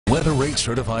Weather Rate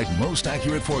certified most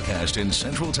accurate forecast in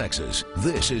Central Texas.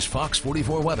 This is Fox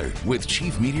 44 Weather with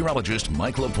Chief Meteorologist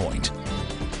Mike LaPoint.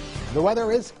 The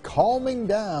weather is calming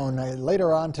down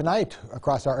later on tonight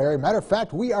across our area. Matter of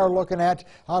fact, we are looking at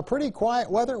pretty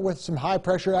quiet weather with some high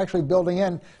pressure actually building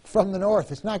in from the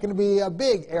north. It's not going to be a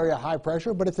big area high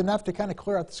pressure, but it's enough to kind of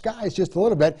clear out the skies just a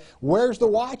little bit. Where's the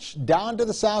watch? Down to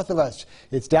the south of us.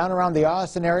 It's down around the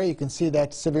Austin area. You can see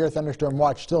that severe thunderstorm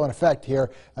watch still in effect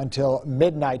here until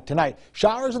midnight tonight.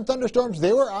 Showers and thunderstorms,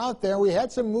 they were out there. We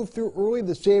had some move through early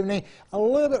this evening. A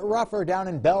little bit rougher down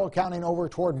in Bell County and over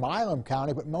toward Milam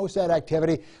County, but most of that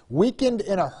activity weakened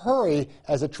in a hurry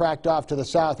as it tracked off to the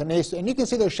south and east. And you can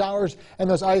see those showers and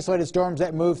those isolated storms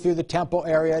that moved through the Temple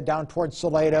area down toward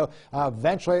Salado,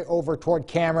 eventually over toward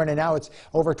Cameron, and now it's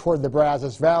over toward the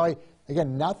Brazos Valley.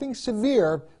 Again, nothing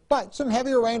severe, but some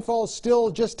heavier rainfall still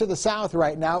just to the south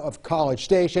right now of College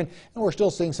Station, and we're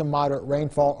still seeing some moderate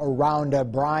rainfall around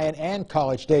Bryan and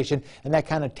College Station, and that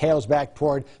kind of tails back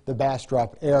toward the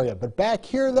Bastrop area. But back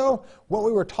here, though, what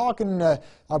we were talking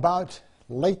about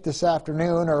late this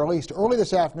afternoon, or at least early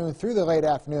this afternoon through the late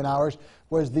afternoon hours,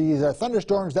 was these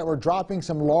thunderstorms that were dropping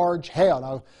some large hail.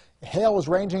 Now, hail is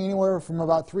ranging anywhere from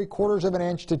about 3/4 of an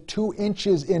inch to 2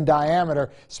 inches in diameter,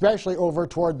 especially over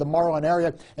toward the Marlin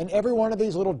area. And every one of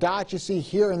these little dots you see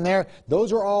here and there,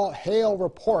 those are all hail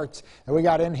reports that we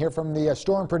got in here from the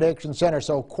Storm Prediction Center.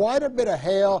 So quite a bit of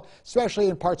hail, especially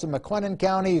in parts of McLennan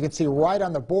County. You can see right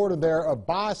on the border there of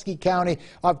Bosque County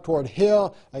up toward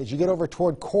Hill. As you get over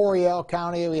toward Coryell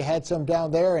County, we had some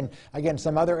down there, and again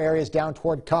some other areas down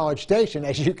toward College Station,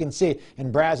 as you can see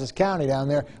in Brazos County down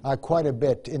there, quite a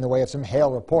bit in the way of some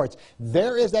hail reports.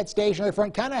 There is that stationary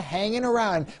front kind of hanging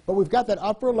around, but we've got that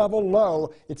upper level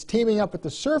low. It's teaming up with the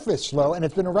surface low, and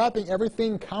it's been wrapping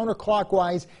everything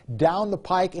counterclockwise down the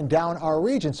pike and down our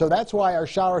region. So that's why our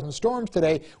showers and storms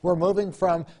today were moving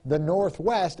from the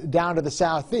northwest down to the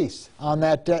southeast on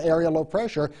that area low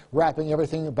pressure, wrapping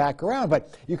everything back around.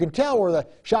 But you can tell where the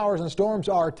showers and storms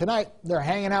are tonight. They're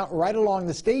hanging out right along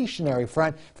the stationary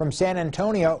front from San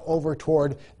Antonio over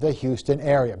toward the Houston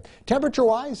area.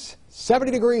 Temperature-wise,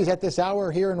 70 degrees at this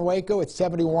hour here in Waco. It's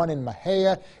 71 in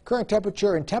Mexia. Current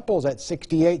temperature in Temple's at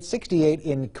 68, 68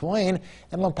 in Killeen,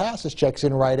 and Lampasas checks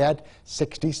in right at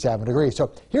 67 degrees.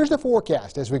 So here's the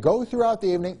forecast. As we go throughout the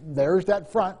evening, there's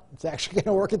that front. It's actually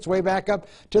going to work its way back up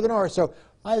to the north. So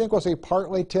I think we'll see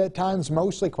partly to at times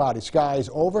mostly cloudy skies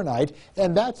overnight,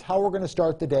 and that's how we're going to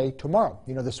start the day tomorrow.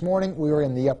 You know, this morning we were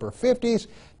in the upper 50s.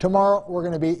 Tomorrow we're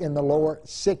going to be in the lower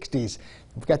 60s.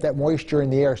 We've got that moisture in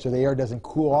the air, so the air doesn't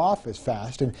cool off as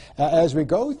fast. And as we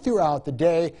go throughout the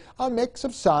day, a mix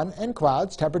of sun and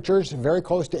clouds. Temperatures very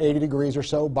close to 80 degrees or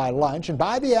so by lunch. And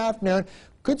by the afternoon,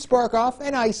 could spark off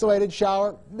an isolated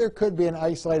shower. There could be an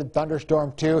isolated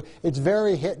thunderstorm, too. It's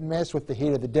very hit and miss with the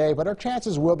heat of the day, but our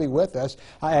chances will be with us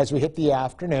as we hit the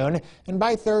afternoon. And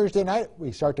by Thursday night,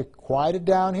 we start to quiet it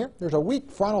down here. There's a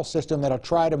weak frontal system that'll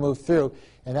try to move through,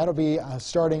 and that'll be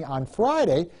starting on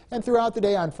Friday. And throughout the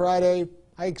day on Friday,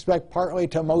 I expect partly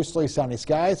to mostly sunny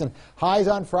skies, and highs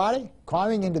on Friday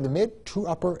climbing into the mid to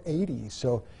upper 80s.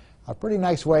 So a pretty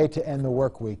nice way to end the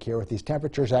work week here with these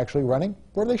temperatures actually running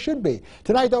where they should be.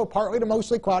 Tonight, though, partly to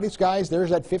mostly cloudy skies. There's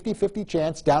that 50-50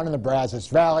 chance down in the Brazos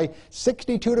Valley.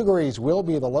 62 degrees will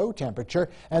be the low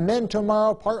temperature. And then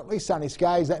tomorrow, partly sunny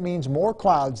skies. That means more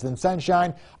clouds than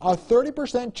sunshine. A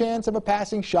 30% chance of a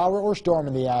passing shower or storm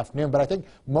in the afternoon, but I think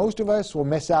most of us will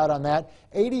miss out on that.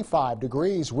 85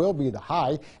 degrees will be the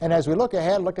high. And as we look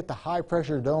ahead, look at the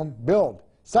high-pressure dome build.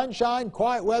 Sunshine,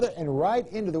 quiet weather, and right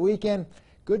into the weekend.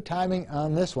 Good timing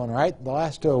on this one, right? The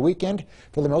last weekend,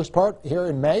 for the most part, here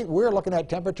in May. We're looking at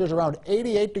temperatures around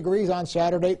 88 degrees on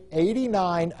Saturday,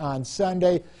 89 on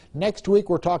Sunday. Next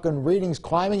week, we're talking readings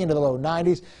climbing into the low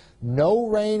 90s. No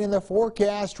rain in the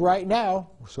forecast right now,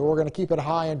 so we're going to keep it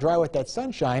high and dry with that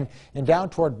sunshine and down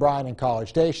toward Bryan and College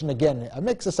Station. Again, a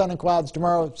mix of sun and clouds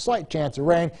tomorrow, slight chance of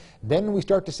rain. Then we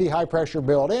start to see high pressure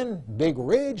build in, big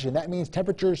ridge, and that means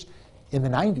temperatures in the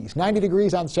 90s. 90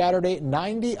 degrees on Saturday,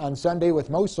 90 on Sunday with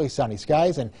mostly sunny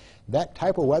skies, and that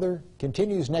type of weather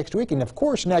continues next week. And of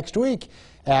course, next week,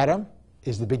 Adam,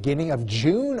 is the beginning of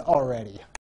June already.